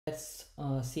Let's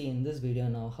see in this video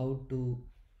now how to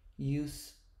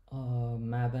use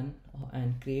maven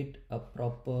and create a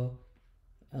proper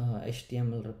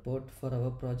HTML report for our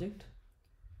project.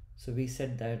 So we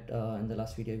said that in the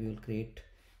last video we will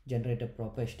generate a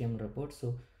proper HTML report.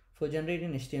 So for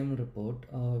generating HTML report,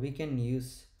 we can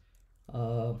use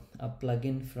a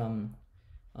plugin from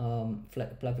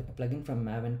plugin from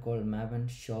maven called maven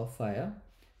surefire.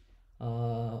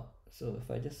 So if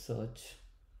I just search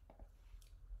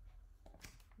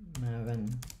maven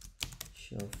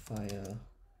surefire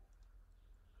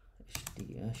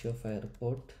surefire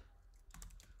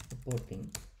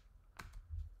reporting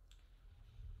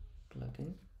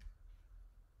plugin,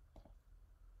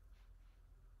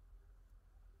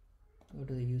 go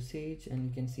to the usage and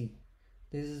you can see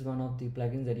this is one of the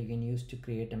plugins that you can use to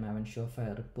create a maven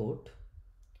surefire report,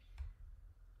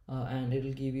 and it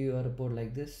will give you a report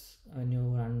like this when you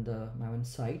run the maven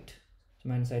site. So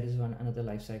maven site is another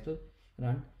life cycle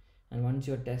run, and once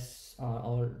your tests are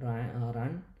all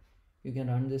run, you can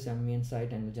run this maven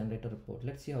site and generate a report.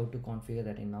 Let's see how to configure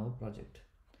that in our project.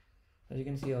 As you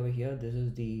can see over here, this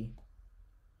is the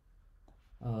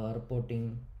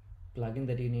reporting plugin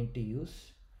that you need to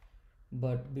use.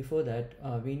 But before that,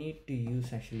 we need to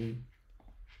use actually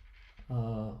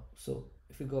so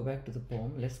if we go back to the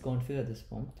POM, let's configure this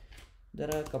POM. There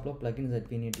are a couple of plugins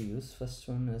that we need to use. First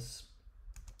one is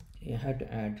you have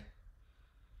to add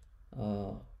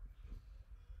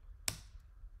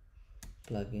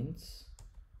plugins.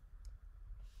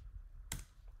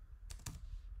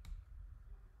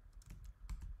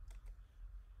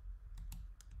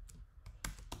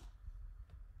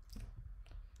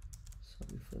 So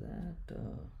before that,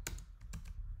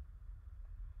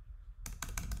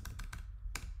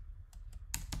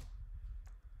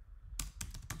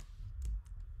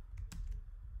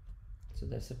 so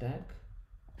that's a tag.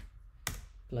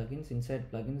 Plugins,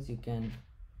 inside plugins you can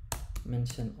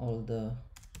mention all the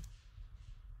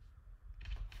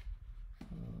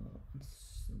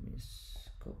let me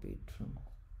copy it from,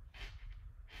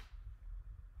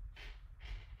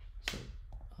 so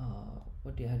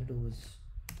what you have to do is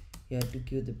you have to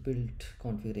give the build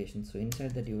configuration. So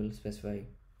inside that you will specify,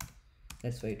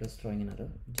 that's why it was throwing an error,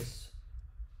 just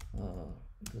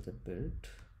do the build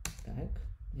tag.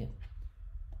 Yeah,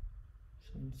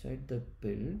 so inside the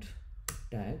build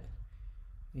tag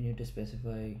you need to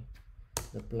specify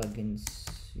the plugins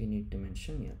you need to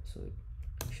mention. Yeah, so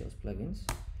it shows plugins.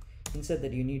 Inside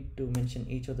that you need to mention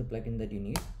each of the plugin that you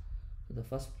need. So the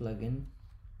first plugin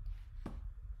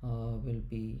will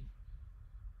be,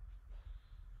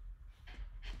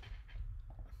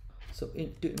 so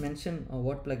to mention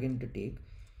what plugin to take,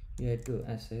 you have to,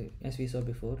 as we saw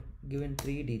before, given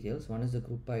three details. One is the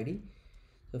group ID.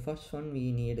 The first one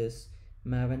we need is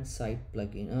maven site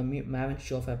plugin, maven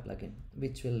surefire plugin,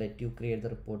 which will let you create the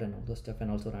report and all those stuff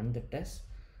and also run the test.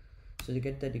 So to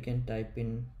get that, you can type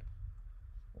in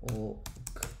org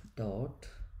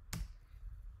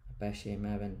apache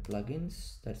maven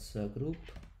plugins, that's a group.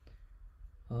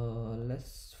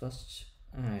 Let's first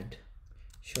add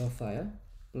surefire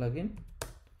plugin,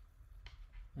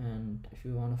 and if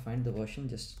you want to find the version,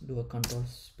 just do a control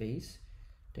space,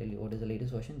 tell you what is the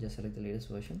latest version, just select the latest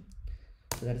version.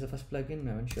 So that is the first plugin,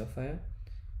 maven surefire.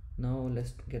 Now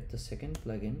let's get the second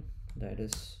plugin, that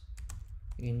is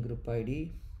in group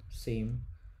ID, same,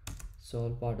 it's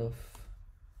all part of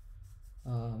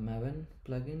maven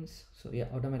plugins. So yeah,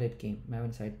 automated came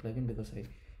maven site plugin because I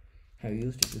have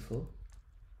used it before.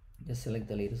 Just select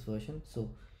the latest version. So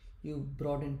you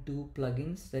brought in two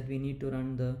plugins that we need to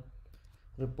run the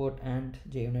report and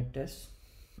JUnit test.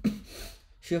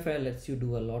 Surefire lets you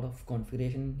do a lot of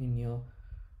configuration in your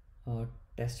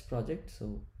test project,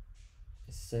 so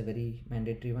it's a very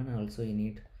mandatory one. And also you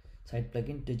need site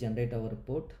plugin to generate our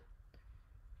report.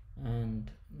 And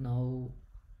now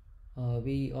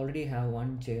we already have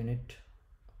one JUnit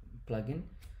plugin,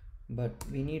 but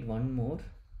we need one more.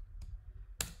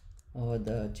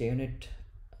 The JUnit,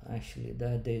 actually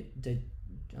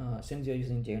since you're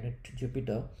using JUnit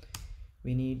Jupyter,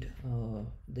 we need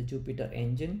the Jupyter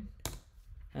engine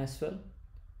as well.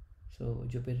 So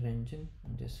Jupyter engine,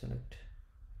 and just select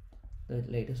the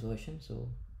latest version. So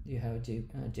you have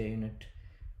JUnit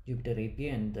Jupyter API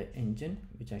and the engine,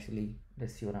 which actually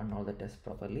lets you run all the tests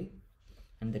properly,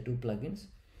 and the two plugins.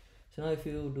 So now if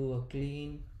you do a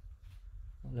clean,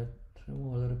 let's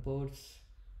remove all the reports,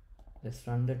 let's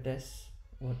run the test,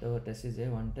 whatever test is there,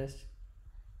 one test,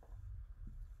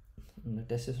 and the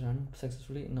test is run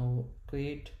successfully. Now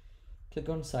click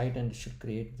on site and it should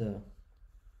create the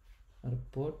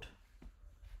report.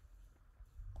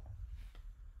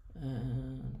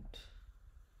 And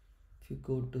if you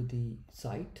go to the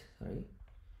site, right,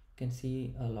 you can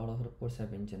see a lot of reports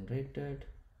have been generated.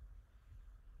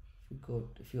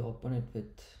 If you open it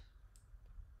with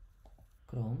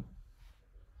Chrome,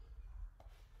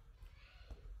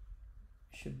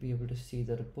 you should be able to see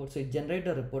the report. So it generates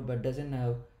a report but doesn't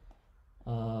have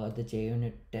the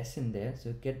JUnit test in there.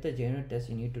 So to get the JUnit test,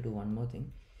 you need to do one more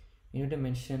thing. You need to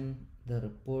mention the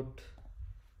report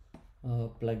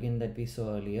plugin that we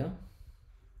saw earlier.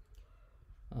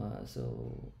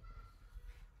 So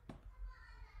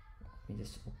let me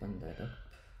just open that up.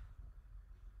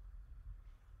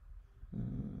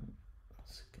 One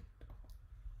second.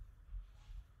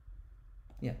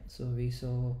 Yeah, so we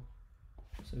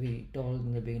told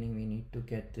in the beginning we need to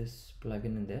get this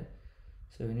plugin in there.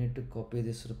 So we need to copy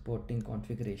this reporting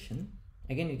configuration.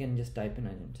 Again, you can just type in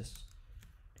and just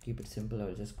keep it simple.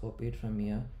 I'll just copy it from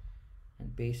here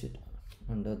and paste it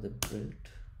under the build.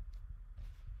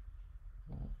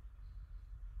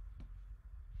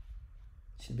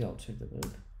 Should be outside the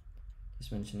build.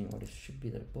 Just mentioning what it should be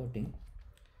the reporting.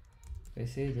 If I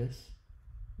say this,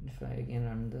 if I again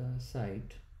run the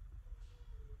site,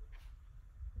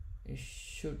 it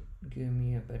should give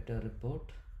me a better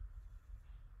report.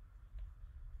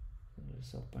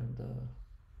 Let's open the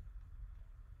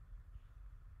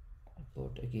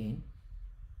report again,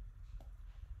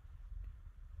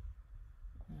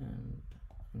 and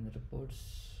in the reports,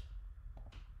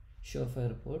 surefire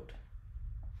report,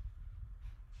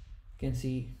 you can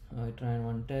see I ran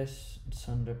one test, it's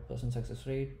 100% success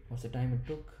rate. What's the time it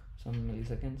took? Some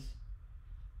milliseconds.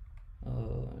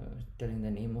 Telling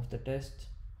the name of the test.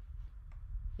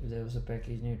 If there was a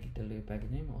package name, it will tell you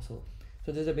package name also.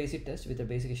 So this is a basic test with a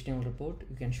basic HTML report.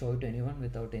 You can show it to anyone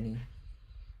without any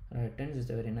attempts. It's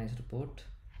a very nice report,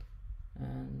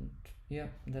 and yeah,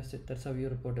 that's it. That's how you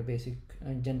report a basic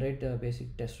and generate a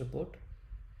basic test report.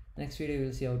 Next video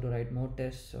we'll see how to write more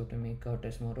tests, how to make our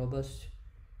test more robust,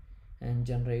 and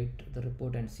generate the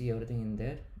report and see everything in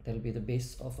there. That will be the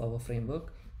base of our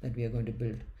framework that we are going to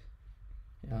build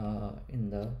in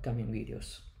the coming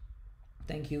videos.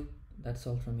 Thank you. That's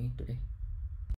all from me today.